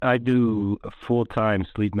I do full-time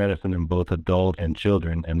sleep medicine in both adult and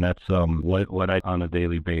children, and that's what I on a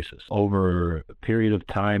daily basis. Over a period of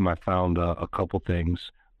time, I found a couple things.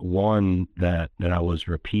 One, that I was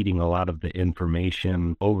repeating a lot of the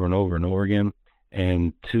information over and over and over again.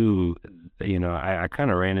 And two, I kind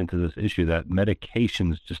of ran into this issue that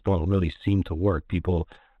medications just don't really seem to work. People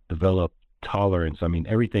develop tolerance. I mean,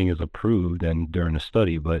 everything is approved and during a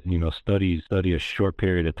study, but studies study a short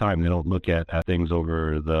period of time. They don't look at things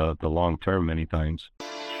over the long term many times.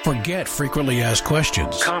 Forget frequently asked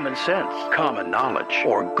questions. Common sense, common knowledge,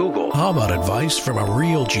 or Google. How about advice from a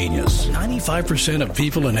real genius? 95% of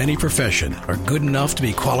people in any profession are good enough to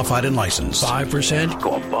be qualified and licensed. 5%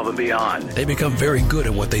 go above and beyond. They become very good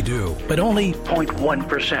at what they do, but only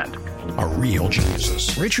 0.1% are real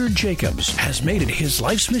geniuses. Richard Jacobs has made it his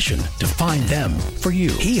life's mission to find them for you.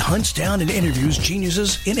 He hunts down and interviews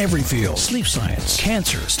geniuses in every field: sleep science,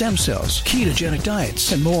 cancer, stem cells, ketogenic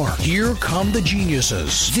diets, and more. Here come the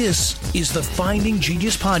geniuses. This is the Finding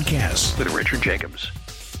Genius Podcast with Richard Jacobs.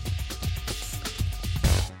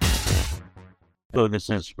 Hello, this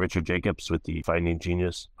is Richard Jacobs with the Finding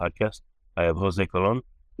Genius Podcast. I have Jose Colon.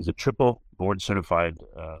 He's a triple board certified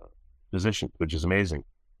physician, which is amazing.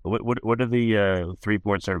 What are the 3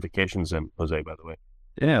 board certifications, Jose, by the way?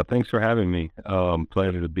 Yeah, thanks for having me.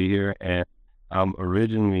 Pleasure to be here. And I'm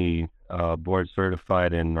originally board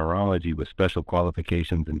certified in neurology with special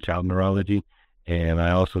qualifications in child neurology. And I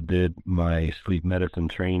also did my sleep medicine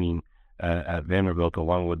training at Vanderbilt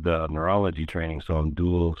along with the neurology training. So I'm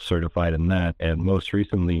dual certified in that. And most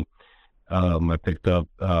recently, I picked up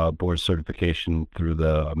board certification through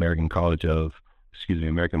the American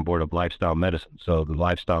Board of Lifestyle Medicine. So the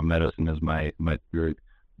lifestyle medicine is my third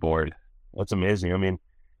board. That's amazing. I mean,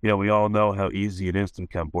 we all know how easy it is to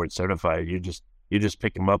become board certified. You just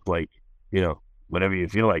pick them up like, whatever you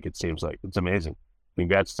feel like, it seems like. It's amazing.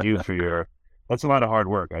 Congrats to you that's a lot of hard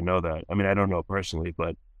work. I know that. I mean, I don't know personally,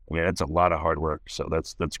 but I mean, that's a lot of hard work. So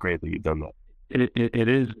that's great that you've done that. It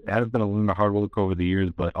has been a lot of hard work over the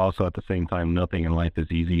years, but also at the same time, nothing in life is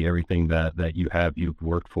easy. Everything that you've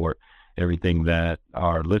worked for. Everything that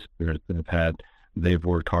our listeners have had, they've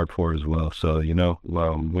worked hard for as well. So,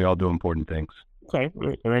 we all do important things. Okay.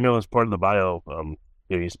 And I know as part of the bio,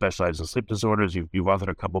 you specialize in sleep disorders. You've authored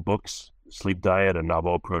a couple books, Sleep Diet, A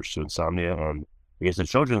Novel Approach to Insomnia, I guess a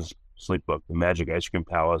children's sleep book, The Magic Ice Cream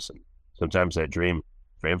Palace, and Sometimes I Dream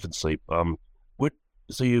for infant sleep.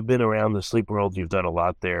 So you've been around the sleep world. You've done a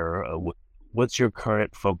lot there. What's your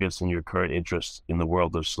current focus and your current interest in the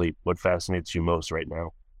world of sleep? What fascinates you most right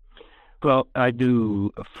now? Well, I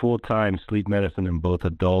do full-time sleep medicine in both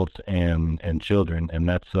adults and children, and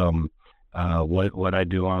that's what I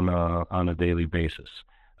do on a daily basis.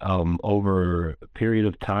 Over a period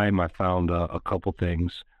of time, I found a couple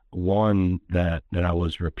things. One, that I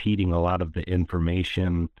was repeating a lot of the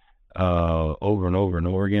information over and over and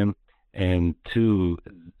over again, and two,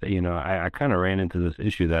 I kind of ran into this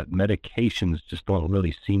issue that medications just don't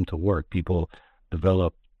really seem to work. People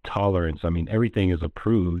develop tolerance. I mean, everything is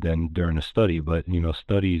approved and during a study, but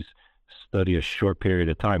studies study a short period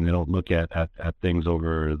of time. They don't look at things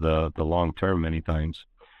over the long term many times.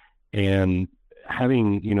 And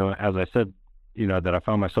having, as I said, that I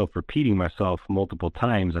found myself repeating myself multiple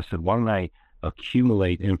times, I said, why don't I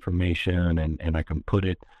accumulate information and I can put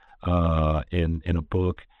it in a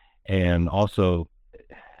book. And also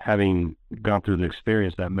having gone through the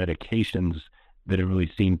experience that medications didn't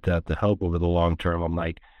really seem to help over the long term, I'm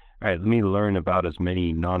like, all right, let me learn about as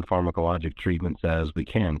many non-pharmacologic treatments as we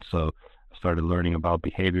can. So I started learning about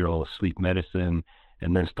behavioral sleep medicine,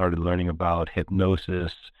 and then started learning about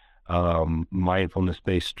hypnosis,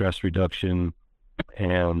 mindfulness-based stress reduction,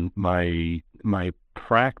 and my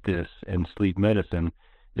practice in sleep medicine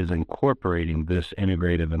is incorporating this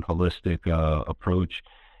integrative and holistic approach.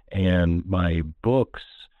 And my books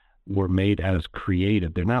were made as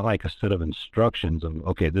creative. They're not like a set of instructions of,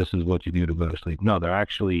 okay, this is what you do to go to sleep. No, they're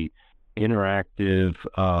actually interactive,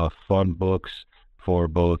 fun books for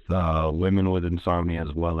both women with insomnia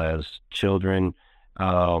as well as children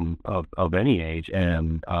of any age,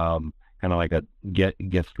 and kind of like a get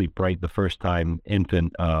sleep right the first time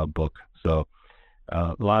infant book. So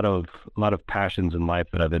a lot of passions in life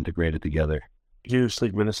that I've integrated together. You do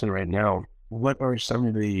sleep medicine right now. What are some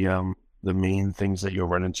of the main things that you'll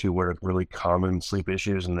run into? What are really common sleep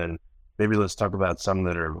issues? And then maybe let's talk about some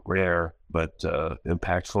that are rare but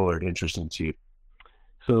impactful or interesting to you.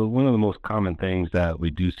 So one of the most common things that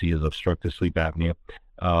we do see is obstructive sleep apnea.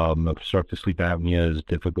 Obstructive sleep apnea is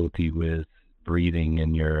difficulty with breathing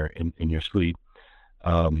in your sleep.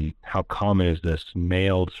 How common is this?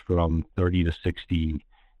 Males from 30 to 60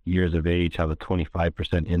 years of age have a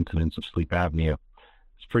 25% incidence of sleep apnea.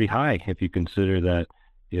 It's pretty high if you consider that,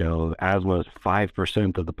 asthma is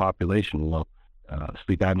 5% of the population. Well,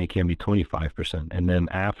 sleep apnea can be 25%. And then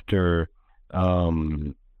after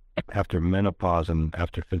menopause and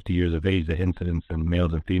after 50 years of age, the incidence in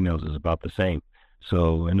males and females is about the same.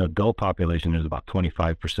 So in the adult population, there's about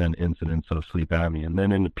 25% incidence of sleep apnea. And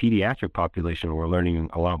then in the pediatric population, we're learning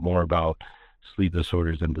a lot more about sleep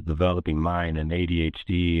disorders and the developing mind and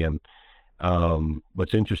ADHD. And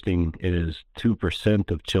what's interesting is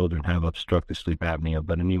 2% of children have obstructive sleep apnea,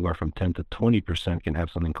 but anywhere from 10 to 20% can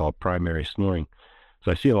have something called primary snoring.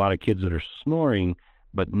 So I see a lot of kids that are snoring,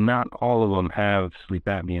 but not all of them have sleep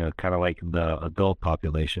apnea, kind of like the adult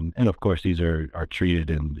population. And of course, these are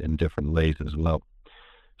treated in different ways as well.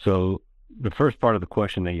 So the first part of the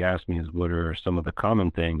question that you asked me is, what are some of the common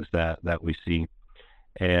things that we see?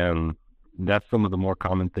 And that's some of the more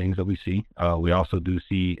common things that we see. We also do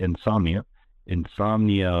see insomnia.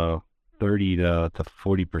 Insomnia, 30 to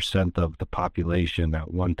 40% of the population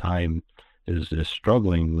at one time is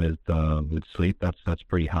struggling with sleep. That's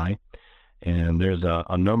pretty high. And there's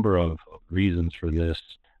a number of reasons for this.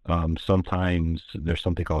 Sometimes there's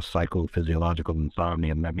something called psychophysiological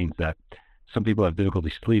insomnia, and that means that some people have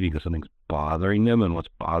difficulty sleeping because something's bothering them, and what's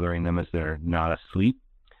bothering them is they're not asleep.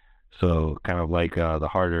 So kind of like the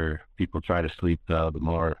harder people try to sleep, the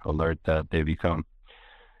more alert that they become.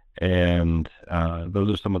 And those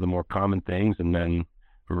are some of the more common things. And then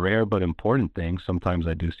rare but important things, sometimes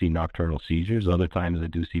I do see nocturnal seizures. Other times I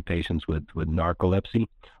do see patients with narcolepsy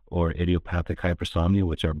or idiopathic hypersomnia,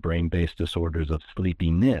 which are brain-based disorders of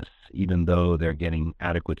sleepiness, even though they're getting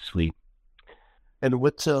adequate sleep. And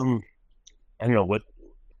what segment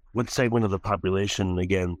of the population,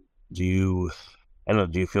 again, do you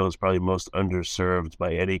feel is probably most underserved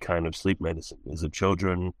by any kind of sleep medicine? Is it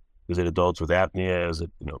children? Is it adults with apnea? Is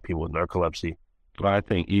it, people with narcolepsy? Well, I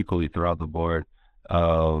think equally throughout the board, a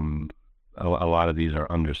lot of these are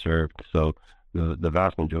underserved. So the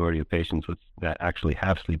vast majority of patients that actually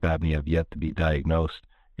have sleep apnea have yet to be diagnosed.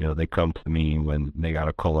 They come to me when they got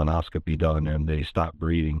a colonoscopy done and they stopped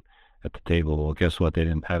breathing at the table. Well, guess what? They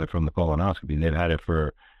didn't have it from the colonoscopy. They've had it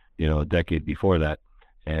for, a decade before that.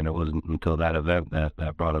 And it wasn't until that event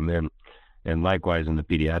that brought them in. And likewise, in the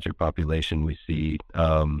pediatric population, we see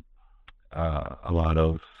a lot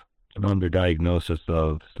of underdiagnosis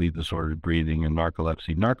of sleep disordered breathing and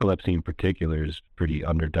narcolepsy. Narcolepsy in particular is pretty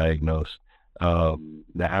underdiagnosed.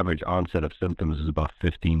 The average onset of symptoms is about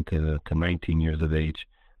 15 to 19 years of age,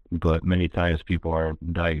 but many times people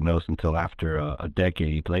aren't diagnosed until after a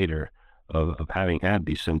decade later of having had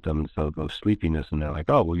these symptoms of sleepiness, and they're like,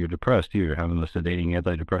 oh, well, you're depressed, you're having a sedating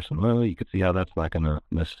antidepressant. Well, you can see how that's not going to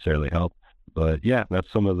necessarily help. But yeah, that's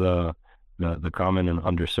some of the common and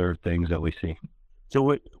underserved things that we see. So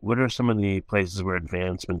what are some of the places where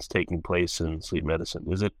advancements taking place in sleep medicine?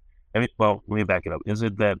 Let me back it up. Is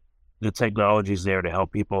it that the technology is there to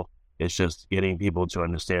help people? It's just getting people to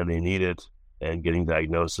understand they need it and getting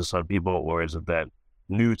diagnosis on people? Or is it that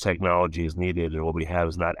new technology is needed and what we have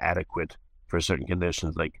is not adequate for certain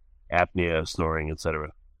conditions like apnea, snoring, etc.?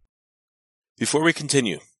 Before we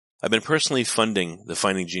continue, I've been personally funding the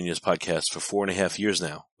Finding Genius podcast for 4.5 years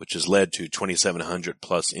now, which has led to 2,700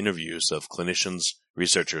 plus interviews of clinicians,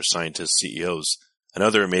 researchers, scientists, CEOs, and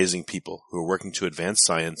other amazing people who are working to advance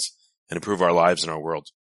science and improve our lives and our world.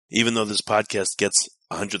 Even though this podcast gets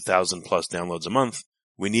 100,000 plus downloads a month,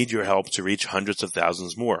 we need your help to reach hundreds of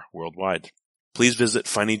thousands more worldwide. Please visit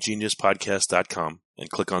findinggeniuspodcast.com and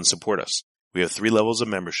click on Support Us. We have 3 levels of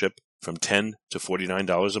membership from $10 to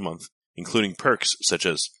 $49 a month, including perks such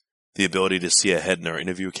as the ability to see ahead in our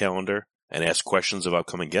interview calendar and ask questions of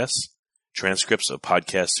upcoming guests, transcripts of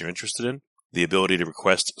podcasts you're interested in, the ability to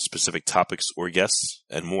request specific topics or guests,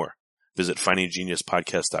 and more. Visit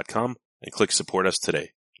findinggeniuspodcast.com and click Support Us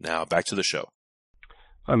today. Now, back to the show.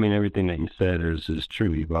 I mean, everything that you said is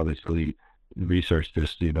true. You've obviously researched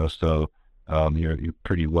this, so you're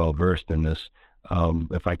pretty well versed in this.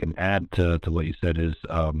 If I can add to what you said is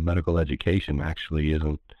medical education actually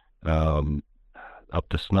isn't up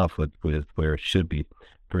to snuff with where it should be.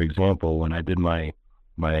 For example, when I did my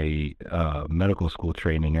medical school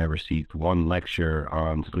training, I received 1 lecture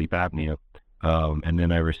on sleep apnea, and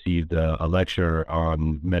then I received a lecture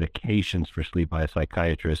on medications for sleep by a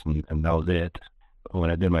psychiatrist, and that was it. When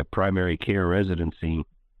I did my primary care residency,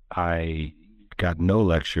 I got no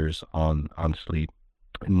lectures on sleep.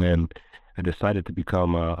 And then I decided to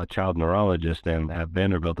become a child neurologist, and at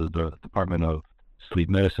Vanderbilt, the Department of Sleep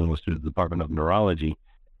Medicine was through the Department of Neurology,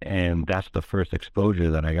 and that's the first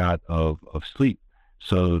exposure that I got of sleep.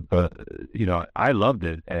 So, I loved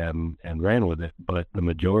it and ran with it, but the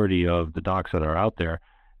majority of the docs that are out there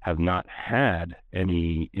have not had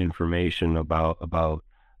any information about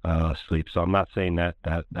sleep. So I'm not saying that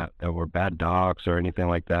we're bad docs or anything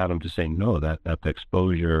like that. I'm just saying no, that the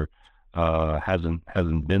exposure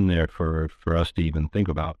hasn't been there for us to even think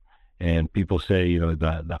about. And people say,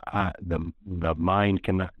 the eye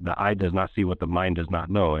does not see what the mind does not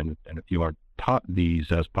know. And if you aren't taught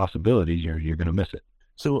these as possibilities, you're going to miss it.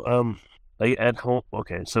 So, at home,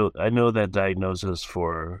 okay. So I know that diagnosis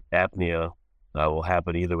for apnea will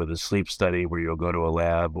happen either with a sleep study where you'll go to a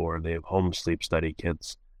lab, or they have home sleep study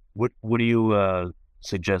kits. What are you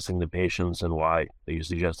suggesting to patients, and why? Are you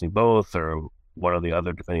suggesting both, or one or the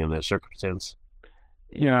other, depending on their circumstance?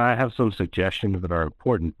 I have some suggestions that are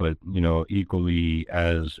important, but, equally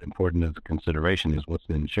as important as the consideration is what's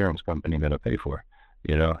the insurance company going to pay for,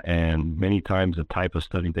 and many times the type of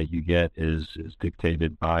study that you get is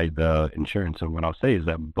dictated by the insurance. And what I'll say is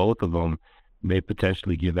that both of them may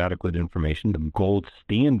potentially give adequate information. The gold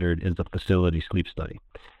standard is a facility sleep study.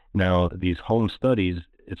 Now, these home studies,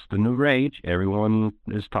 it's the new rage. Everyone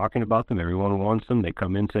is talking about them. Everyone wants them. They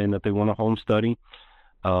come in saying that they want a home study.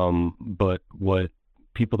 But what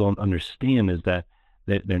people don't understand is that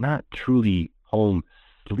they're not truly home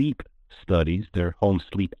sleep studies. They're home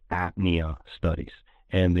sleep apnea studies.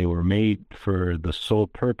 And they were made for the sole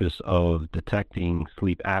purpose of detecting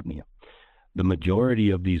sleep apnea. The majority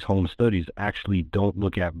of these home studies actually don't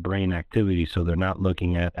look at brain activity, so they're not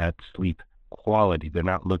looking at sleep quality. They're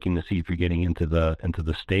not looking to see if you're getting into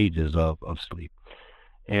the stages of sleep.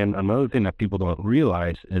 And another thing that people don't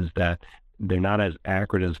realize is that they're not as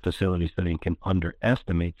accurate as facility study and can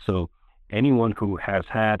underestimate. So anyone who has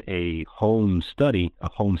had a home study, a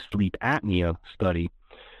home sleep apnea study,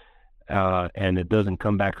 and it doesn't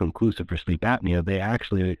come back conclusive for sleep apnea, they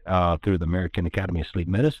actually, through the American Academy of Sleep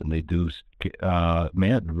Medicine, they do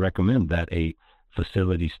recommend that a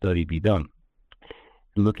facility study be done.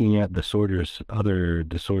 Looking at disorders, other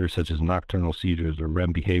disorders such as nocturnal seizures or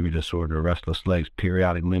REM behavior disorder, restless legs,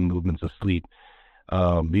 periodic limb movements of sleep,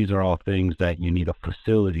 these are all things that you need a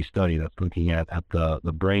facility study that's looking at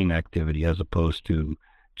the brain activity as opposed to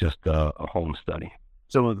just a home study.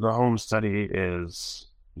 So the home study is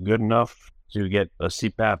good enough to get a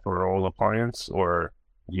CPAP or oral appliance, or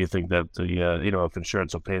do you think that if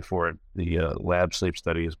insurance will pay for it, the lab sleep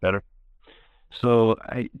study is better? So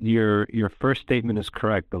your first statement is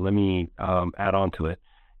correct, but let me add on to it.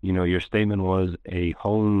 Your statement was a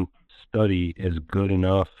home study is good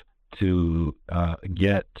enough to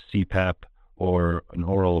get CPAP or an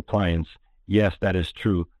oral appliance. Yes, that is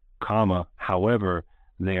true, however,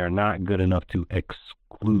 they are not good enough to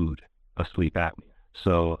exclude a sleep apnea.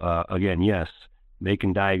 So again, yes, they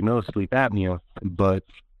can diagnose sleep apnea, but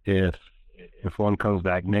if one comes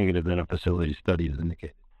back negative, then a facility study is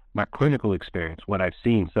indicated. My clinical experience, what I've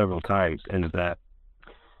seen several times, is that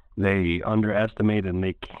they underestimate, and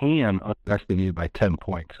they can underestimate by 10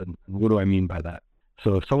 points. And what do I mean by that?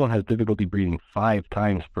 So if someone has difficulty breathing 5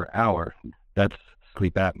 times per hour, that's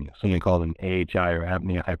sleep apnea, something called an AHI or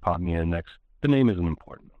apnea hypopnea index. The name isn't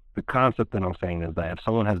important. The concept that I'm saying is that if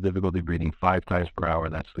someone has difficulty breathing 5 times per hour,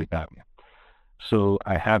 that's sleep apnea. So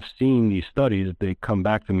I have seen these studies, they come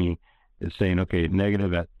back to me is saying, okay,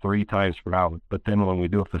 negative at 3 times per hour. But then when we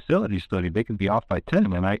do a facility study, they could be off by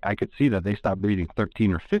 10. And I could see that they stop breathing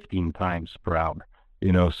 13 or 15 times per hour.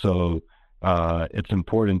 So it's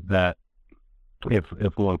important that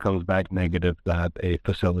if one comes back negative, that a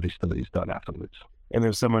facility study is done afterwards. And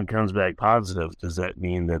if someone comes back positive, does that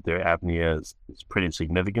mean that their apnea is pretty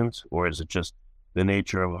significant? Or is it just the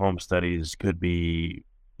nature of home studies could be,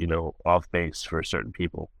 off base for certain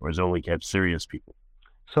people, or is it only catch serious people?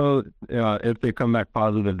 So if they come back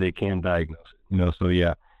positive, they can diagnose it, so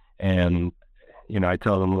yeah. And, I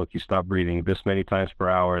tell them, look, you stop breathing this many times per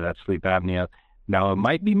hour, that's sleep apnea. Now, it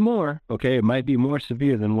might be more, okay? It might be more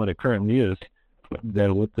severe than what it currently is,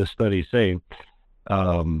 than what the studies say.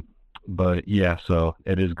 But yeah, so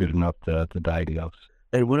it is good enough to diagnose.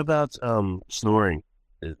 And what about snoring?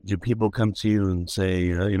 Do people come to you and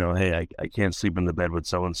say, hey, I can't sleep in the bed with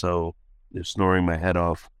so-and-so, they're snoring my head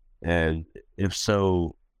off? And if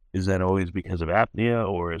so, is that always because of apnea,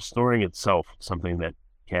 or is snoring itself something that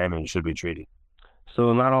can and should be treated?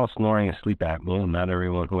 So not all snoring is sleep apnea. Not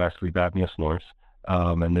everyone who has sleep apnea snores.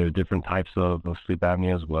 And there are different types of sleep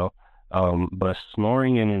apnea as well. But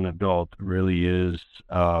snoring in an adult really is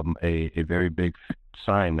a very big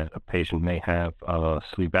sign that a patient may have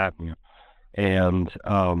sleep apnea. And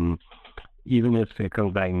even if it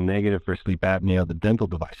comes back negative for sleep apnea, the dental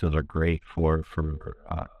devices are great for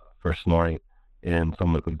snoring. in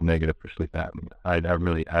someone who's negative for sleep apnea. I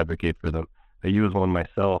really advocate for them. I use one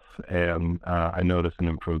myself, and I notice an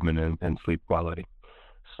improvement in sleep quality.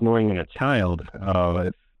 Snoring in a child,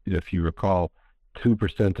 if you recall,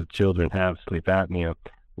 2% of children have sleep apnea,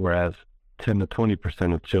 whereas 10 to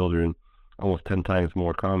 20% of children, almost 10 times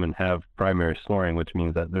more common, have primary snoring, which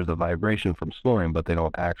means that there's a vibration from snoring, but they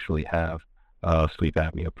don't actually have sleep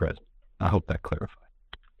apnea present. I hope that clarifies.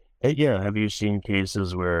 Yeah, have you seen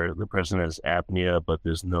cases where the person has apnea, but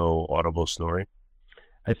there's no audible snoring?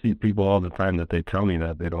 I see people all the time that they tell me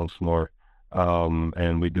that they don't snore,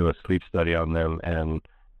 and we do a sleep study on them, and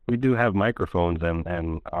we do have microphones,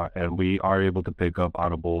 and we are able to pick up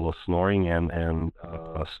audible snoring and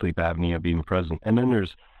sleep apnea being present. And then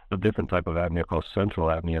there's a different type of apnea called central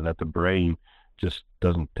apnea that the brain just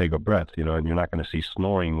doesn't take a breath, and you're not going to see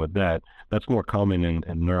snoring with that. That's more common in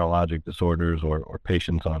neurologic disorders or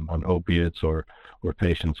patients on opiates or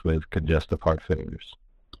patients with congestive heart failures.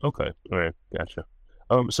 Okay, all right, gotcha.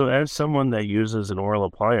 So as someone that uses an oral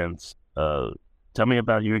appliance, tell me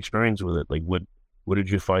about your experience with it. Like, what did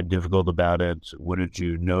you find difficult about it? What did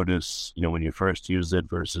you notice, when you first used it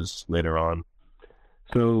versus later on?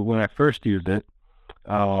 So when I first used it,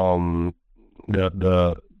 the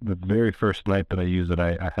very first night that I used it,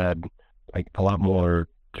 I had like a lot more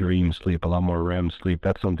dream sleep, a lot more REM sleep.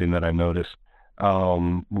 That's something that I noticed.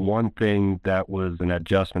 One thing that was an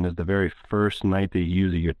adjustment is the very first night that you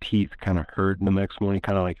use it, your teeth kind of hurt the next morning,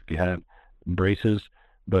 kind of like if you had braces.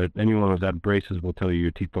 But anyone who's had braces will tell you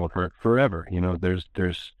your teeth don't hurt forever. There's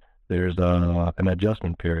an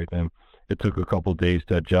adjustment period, and it took a couple of days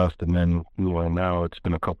to adjust, and then now it's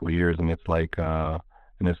been a couple of years, and it's like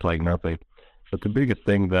nothing. But the biggest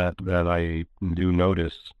thing that I do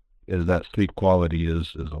notice is that sleep quality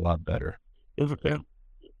is a lot better.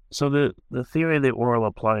 So the theory of the oral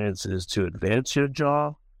appliance is to advance your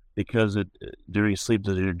jaw, because during sleep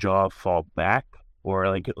does your jaw fall back? Or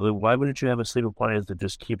why wouldn't you have a sleep appliance that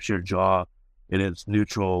just keeps your jaw in its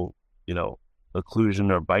neutral,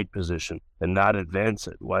 occlusion or bite position and not advance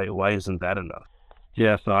it? Why isn't that enough?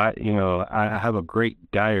 Yeah, so I have a great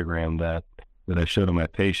diagram that I show to my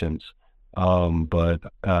patients, but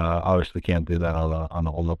obviously can't do that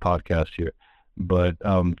on the podcast here. But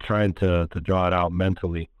trying to draw it out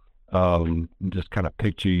mentally, just kind of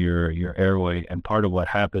picture your airway. And part of what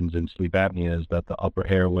happens in sleep apnea is that the upper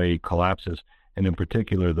airway collapses, and in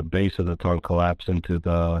particular, the base of the tongue collapses into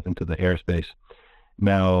the airspace.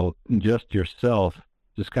 Now, just yourself,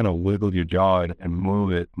 just kind of wiggle your jaw and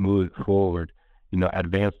move it forward.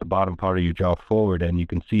 Advance the bottom part of your jaw forward, and you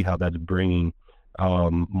can see how that's bringing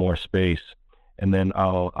more space. And then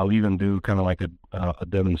I'll even do kind of like a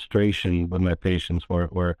demonstration with my patients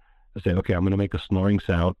where I say, okay, I'm going to make a snoring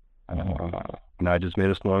sound. And I just made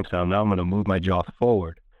a snoring sound. Now I'm going to move my jaw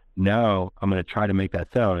forward. Now I'm going to try to make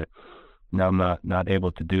that sound. Now I'm not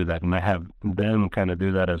able to do that. And I have them kind of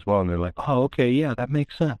do that as well. And they're like, oh, okay, yeah, that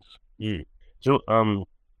makes sense. Yeah. So,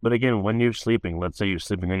 but again, when you're sleeping, let's say you're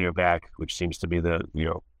sleeping on your back, which seems to be the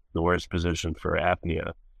worst position for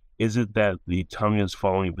apnea. Is it that the tongue is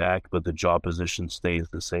falling back, but the jaw position stays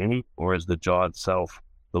the same? Or is the jaw itself,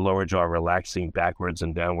 the lower jaw, relaxing backwards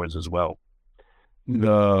and downwards as well?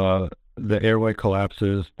 The airway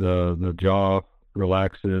collapses, the jaw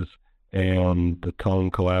relaxes, and the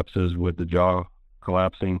tongue collapses with the jaw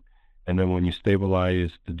collapsing. And then when you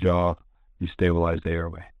stabilize the jaw, you stabilize the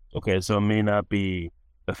airway. Okay, so it may not be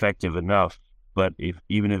effective enough, but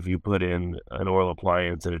even if you put in an oral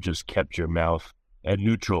appliance and it just kept your mouth at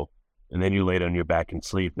neutral, and then you laid on your back and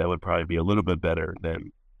sleep, that would probably be a little bit better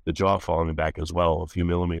than the jaw falling back as well, a few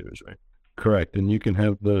millimeters, right? Correct. And you can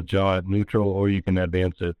have the jaw at neutral, or you can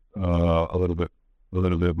advance it a little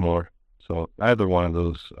bit more. So either one of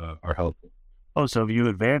those are helpful. Oh, so if you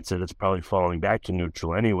advance it, it's probably falling back to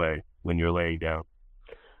neutral anyway when you're laying down.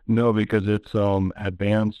 No, because it's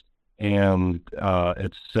advanced and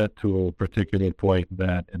it's set to a particular point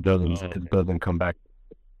that it doesn't come back.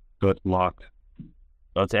 So it's locked.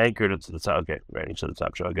 Oh, it's anchored to the top. Okay, right. You said the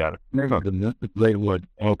top jaw. I got it. It's late wood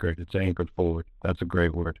anchored. It's anchored forward. That's a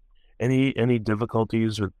great word. Any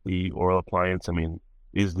difficulties with the oral appliance? I mean,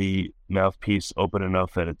 is the mouthpiece open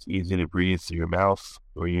enough that it's easy to breathe through your mouth,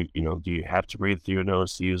 or do you have to breathe through your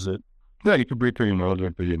nose to use it? Yeah, you can breathe through your nose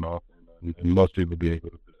or through your mouth, and most people be able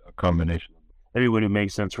to do a combination. Maybe would it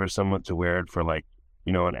make sense for someone to wear it for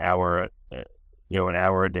an hour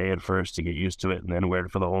a day at first to get used to it, and then wear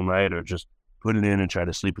it for the whole night, or just put it in and try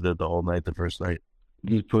to sleep with it the whole night the first night?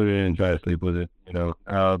 Just put it in and try to sleep with it.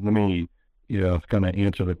 Let me kind of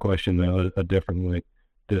answer the question a different way.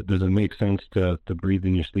 Does it make sense to breathe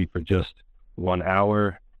in your sleep for just 1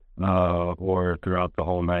 hour? or throughout the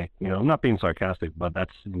whole night. I'm not being sarcastic, but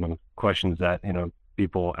that's, questions that,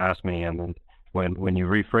 people ask me. And then when you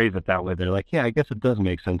rephrase it that way, they're like, yeah, I guess it does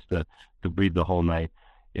make sense to breathe the whole night.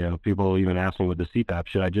 People even ask me with the CPAP,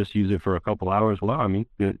 should I just use it for a couple hours? Well, I mean,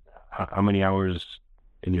 how many hours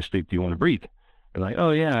in your sleep do you want to breathe? They're like,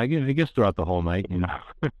 oh yeah, I guess throughout the whole night,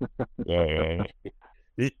 Yeah.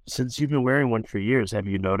 Since you've been wearing one for years, have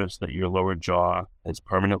you noticed that your lower jaw has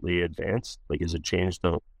permanently advanced? Like, has it changed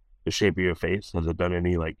the shape of your face? Has it done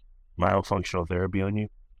any like myofunctional therapy on you?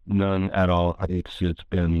 None at all. It's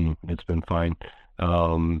been fine.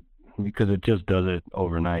 Because it just does it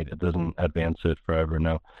overnight. It doesn't advance it forever.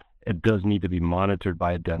 Now, it does need to be monitored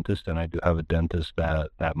by a dentist, and I do have a dentist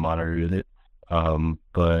that monitors it.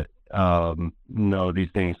 But no, these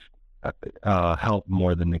things help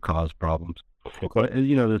more than they cause problems. Okay. But,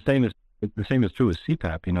 the same is true with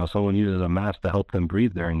CPAP. Someone uses a mask to help them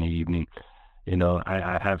breathe during the evening.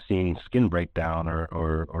 I have seen skin breakdown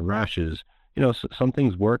or rashes. Some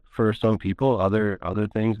things work for some people. Other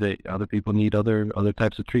things other people need other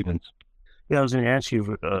types of treatments. Yeah, I was going to ask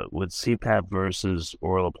you with CPAP versus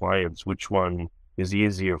oral appliance, which one is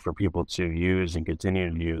easier for people to use and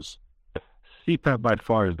continue to use? CPAP by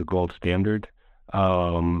far is the gold standard.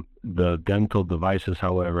 The dental devices,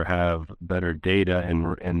 however, have better data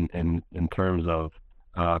in terms of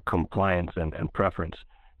compliance and preference.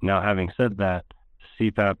 Now, having said that,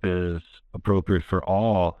 CPAP is appropriate for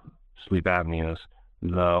all sleep apneas.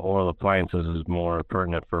 The oral appliances is more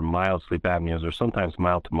pertinent for mild sleep apneas, or sometimes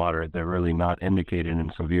mild to moderate. They're really not indicated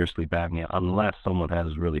in severe sleep apnea unless someone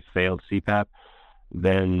has really failed CPAP.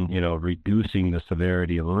 Then reducing the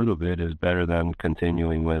severity a little bit is better than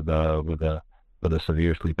continuing with a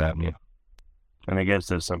severe sleep apnea. And I guess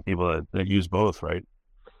there's some people that use both, right?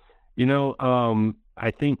 I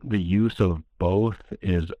think the use of both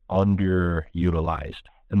is underutilized,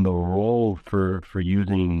 and the role for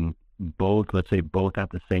using both, let's say both at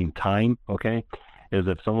the same time, okay, is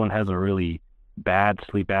if someone has a really bad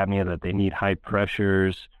sleep apnea that they need high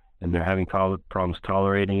pressures and they're having problems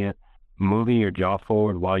tolerating it, moving your jaw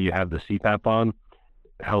forward while you have the CPAP on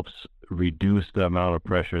helps reduce the amount of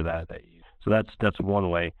pressure that they use. So that's one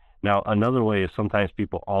way. Now, another way is sometimes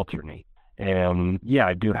people alternate. And yeah,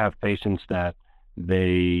 I do have patients that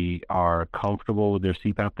they are comfortable with their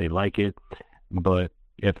CPAP, they like it, but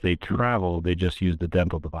if they travel, they just use the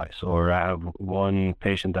dental device. Or I have one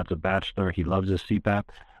patient that's a bachelor, he loves his CPAP,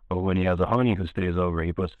 but when he has a honey who stays over,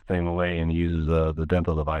 he puts the thing away and he uses the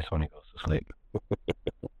dental device when he goes to sleep.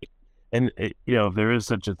 And, if there is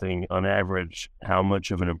such a thing, on average, how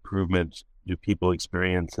much of an improvement do people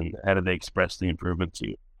experience, and how do they express the improvement to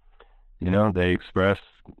you? They express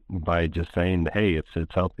by just saying, hey,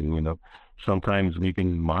 it's helping. Sometimes we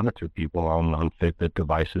can monitor people on Fitbit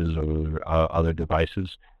devices or other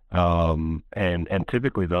devices. And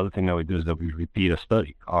typically the other thing that we do is that we repeat a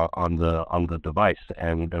study on the device,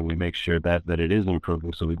 and we make sure that it is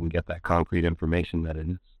improving so we can get that concrete information that it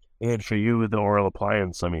is. And for you with the oral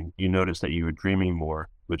appliance, I mean, you noticed that you were dreaming more,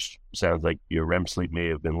 which sounds like your REM sleep may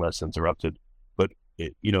have been less interrupted. But,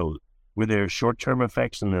 were there short-term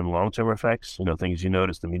effects and then long-term effects? Things you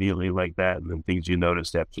noticed immediately like that, and then things you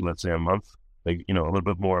noticed after, let's say, a month? Like, a little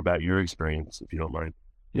bit more about your experience, if you don't mind.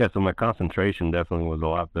 Yeah, so my concentration definitely was a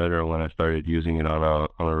lot better when I started using it on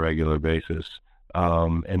a regular basis.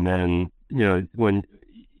 And then, when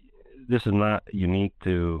this is not unique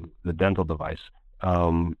to the dental device.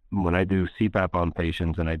 When I do CPAP on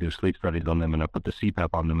patients and I do sleep studies on them and I put the CPAP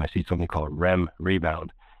on them, I see something called REM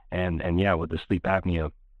rebound. And yeah, with the sleep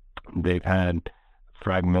apnea, they've had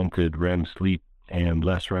fragmented REM sleep and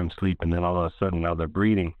less REM sleep, and then all of a sudden now they're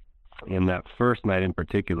breathing. In that first night in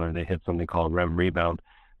particular, they hit something called REM rebound,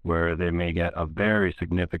 where they may get a very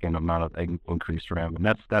significant amount of increased REM. And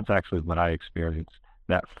that's actually what I experienced.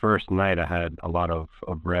 That first night I had a lot of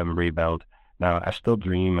REM rebound. Now, I still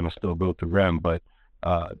dream and I still go to REM, but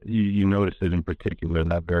you notice it in particular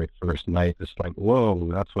that very first night. It's like,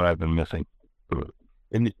 whoa, that's what I've been missing.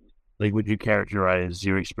 And would you characterize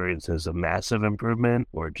your experience as a massive improvement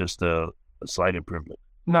or just a slight improvement?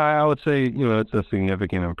 No, I would say, it's a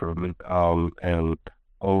significant improvement. And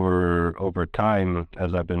over time,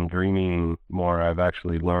 as I've been dreaming more, I've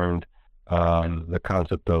actually learned the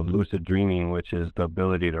concept of lucid dreaming, which is the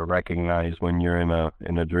ability to recognize when you're in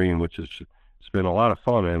a dream, which is, it's been a lot of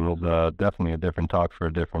fun, and was definitely a different talk for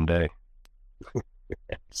a different day.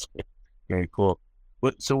 Very cool.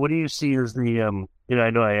 So what do you see as the, I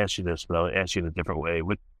know I asked you this, but I'll ask you in a different way.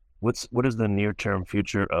 What does the near-term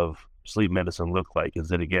future of sleep medicine look like?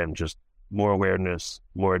 Is it, again, just more awareness,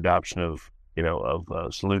 more adoption of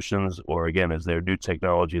solutions, or again, is there new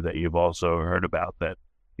technology that you've also heard about that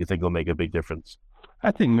you think will make a big difference?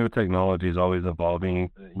 I think new technology is always evolving.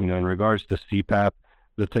 You know, in regards to CPAP,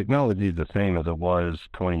 the technology is the same as it was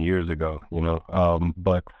 20 years ago,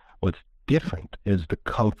 but what's different is the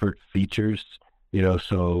comfort features,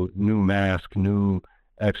 so new mask, new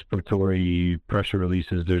expiratory pressure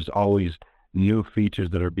releases. There's always new features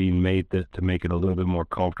that are being made to make it a little bit more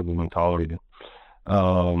comfortable and tolerated.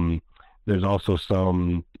 There's also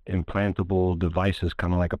some implantable devices,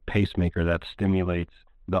 kind of like a pacemaker that stimulates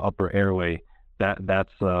the upper airway.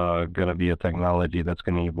 That's going to be a technology that's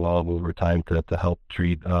going to evolve over time to help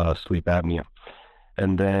treat sleep apnea.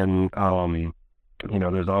 And then,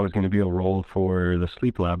 there's always going to be a role for the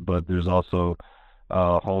sleep lab, but there's also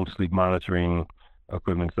home sleep monitoring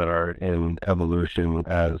equipments that are in evolution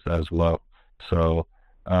as well. So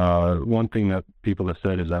one thing that people have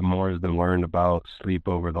said is that more has been learned about sleep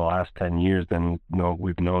over the last 10 years than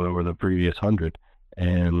we've known over the previous 100.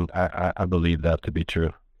 And I believe that to be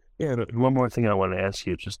true. Yeah, one more thing I want to ask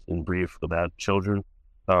you, just in brief, about children.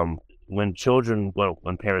 When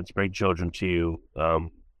parents bring children to you,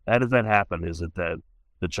 how does that happen? Is it that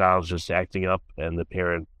the child's just acting up and the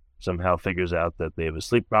parent somehow figures out that they have a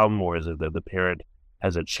sleep problem, or is it that the parent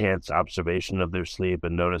has a chance observation of their sleep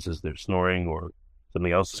and notices they're snoring or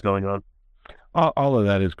something else is going on? All of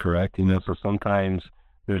that is correct. So sometimes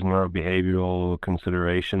there's neurobehavioral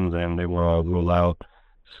considerations and they want to rule out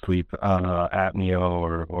sleep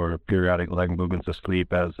apnea or periodic leg movements of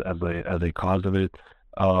sleep as a cause of it.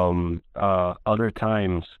 Other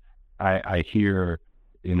times I hear,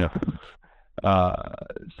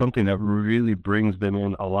 something that really brings them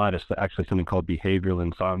in a lot is actually something called behavioral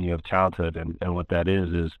insomnia of childhood. And what that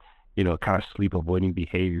is, kind of sleep avoiding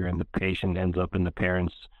behavior, and the patient ends up in the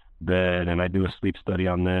parent's bed, and I do a sleep study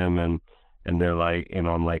on them, and they're like,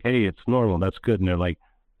 I'm like, hey, it's normal, that's good. And they're like,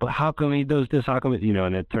 but how come he does this? How come it,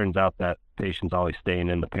 and it turns out that patient's always staying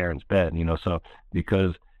in the parent's bed, so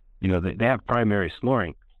because, they have primary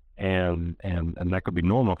snoring, and that could be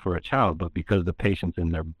normal for a child, but because the patient's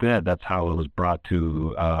in their bed, that's how it was brought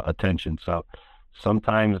to attention. So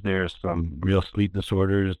sometimes there's some real sleep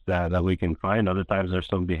disorders that we can find. Other times there's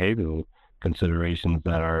some behavioral considerations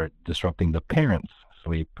that are disrupting the parent's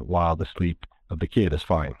sleep while the sleep of the kid is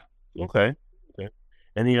fine. Okay.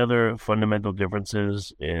 Any other fundamental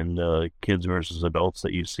differences in kids versus adults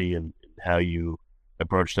that you see in how you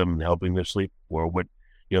approach them and helping their sleep, or what,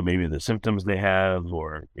 maybe the symptoms they have,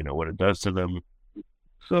 or, what it does to them?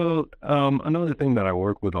 So another thing that I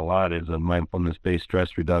work with a lot is a mindfulness-based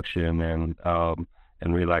stress reduction and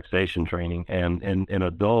relaxation training. And in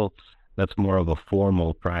adults, that's more of a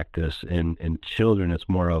formal practice. In children, it's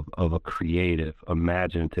more of a creative,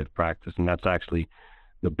 imaginative practice. And that's actually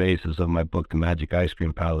the basis of my book, The Magic Ice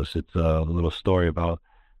Cream Palace. It's a little story about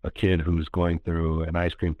a kid who's going through an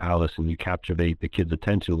ice cream palace, and you captivate the kid's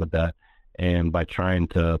attention with that. And by trying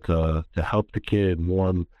to help the kid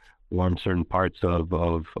warm certain parts of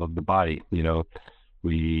the body,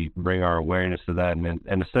 we bring our awareness to that.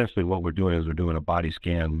 And essentially what we're doing is we're doing a body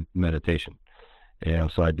scan meditation.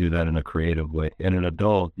 And so I do that in a creative way. In an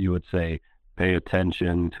adult, you would say, pay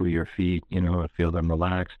attention to your feet, and feel them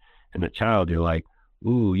relax. In a child, you're like,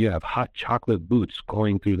 ooh, you have hot chocolate boots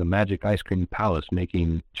going through the Magic Ice Cream Palace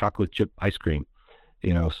making chocolate chip ice cream.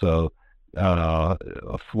 So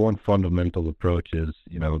one fundamental approach is,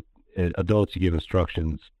 adults, you give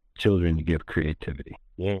instructions, children, you give creativity.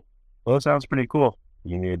 Yeah. Well, it sounds pretty cool.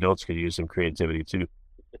 The adults could use some creativity too.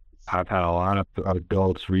 I've had a lot of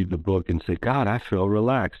adults read the book and say, God, I feel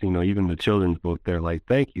relaxed. Even the children's book, they're like,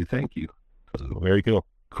 thank you. Very cool.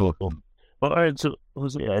 Cool. Well, all right. So,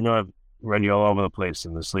 I know I've read you all over the place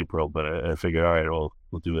in the sleep world, but I figured, all right,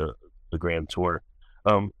 we'll do a grand tour.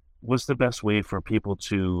 What's the best way for people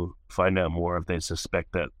to find out more if they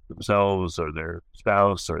suspect that themselves or their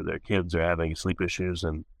spouse or their kids are having sleep issues?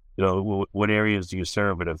 And, what areas do you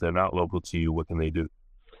serve? And if they're not local to you, what can they do?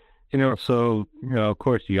 So, of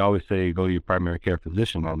course, you always say go to your primary care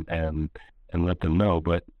physician and let them know.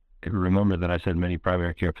 But remember that I said many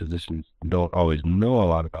primary care physicians don't always know a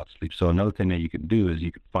lot about sleep. So another thing that you can do is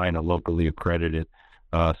you could find a locally accredited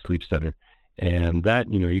sleep center. And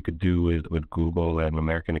that, you could do with Google and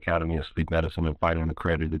American Academy of Sleep Medicine and find an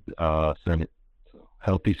accredited center. So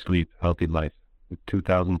healthy sleep, healthy life.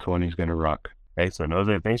 2020 is going to rock. Excellent.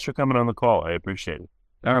 Jose, thanks for coming on the call. I appreciate it.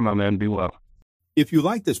 All right, my man. Be well. If you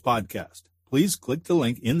like this podcast, please click the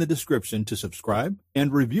link in the description to subscribe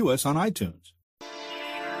and review us on iTunes.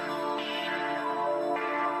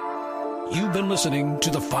 You've been listening to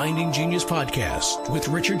the Finding Genius podcast with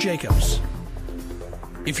Richard Jacobs.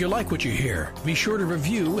 If you like what you hear, be sure to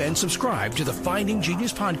review and subscribe to the Finding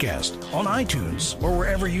Genius podcast on iTunes or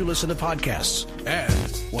wherever you listen to podcasts. And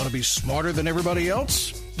want to be smarter than everybody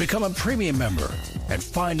else? Become a premium member at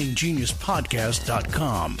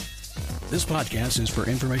FindingGeniusPodcast.com. This podcast is for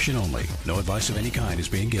information only. No advice of any kind is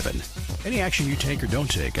being given. Any action you take or don't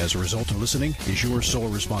take as a result of listening is your sole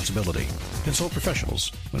responsibility. Consult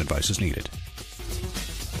professionals when advice is needed.